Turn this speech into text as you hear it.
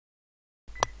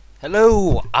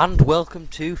Hello and welcome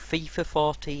to FIFA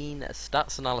 14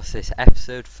 Stats Analysis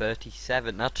episode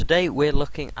 37. Now today we're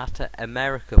looking at an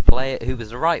America player who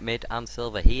was a right mid and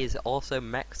silver. He is also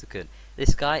Mexican.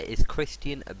 This guy is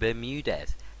Christian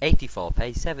Bermúdez. 84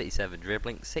 pace, 77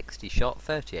 dribbling, 60 shot,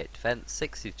 38 defense,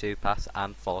 62 pass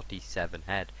and 47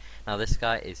 head. Now this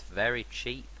guy is very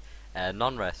cheap,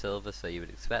 non-rare silver, so you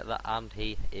would expect that, and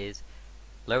he is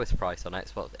lowest price on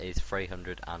Xbox is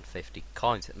 350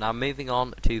 coins. Now moving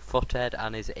on to Foothead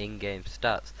and his in-game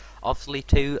stats. Obviously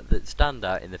two that stand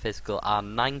out in the physical are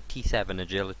 97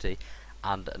 agility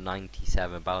and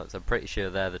 97 balance. I'm pretty sure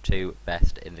they're the two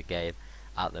best in the game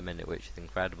at the minute, which is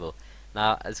incredible.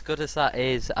 Now as good as that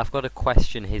is, I've got to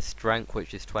question his strength,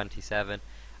 which is 27.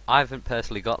 I haven't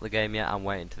personally got the game yet. I'm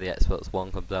waiting till the Xbox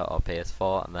One comes out or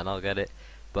PS4 and then I'll get it.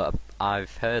 But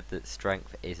I've heard that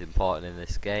strength is important in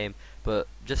this game. But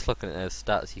just looking at those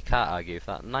stats, you can't argue with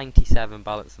that. 97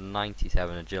 balance and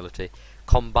 97 agility,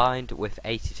 combined with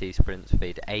 82 sprint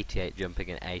speed, 88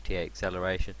 jumping and 88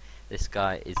 acceleration. This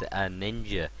guy is a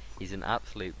ninja. He's an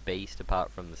absolute beast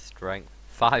apart from the strength.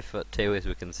 5'2" as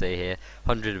we can see here,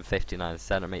 159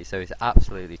 centimeters, so he's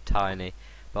absolutely tiny.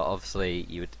 But obviously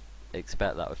you would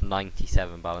expect that with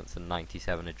 97 balance and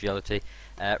 97 agility.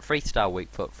 3-star weak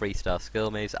foot, 3-star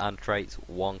skill moves and traits,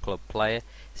 1 club player.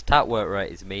 His attack work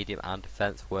rate is medium and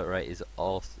defense work rate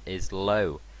is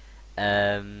low.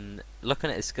 Looking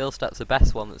at his skill stats, the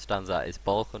best one that stands out is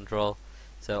ball control.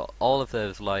 So all of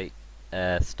those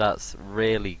stats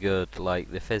really good,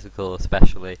 like the physical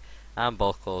especially, and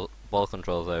ball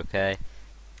control is okay.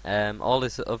 All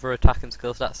his other attacking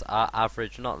skill stats are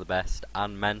average, not the best,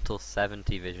 and mental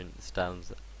 70 vision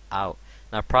stands out.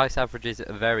 Now price averages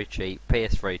are very cheap.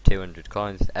 PS3 200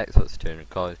 coins, Xbox 200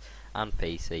 coins, and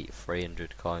PC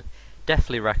 300 coins.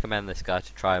 Definitely recommend this guy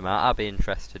to try him out. I'll be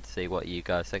interested to see what you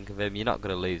guys think of him. You're not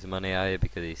going to lose money, are you?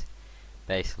 Because he's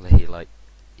basically like,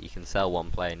 you can sell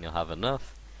one player and you'll have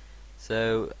enough.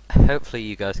 So hopefully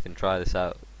you guys can try this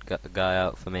guy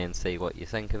out for me and see what you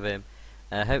think of him.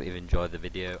 I hope you've enjoyed the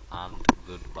video, and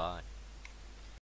goodbye.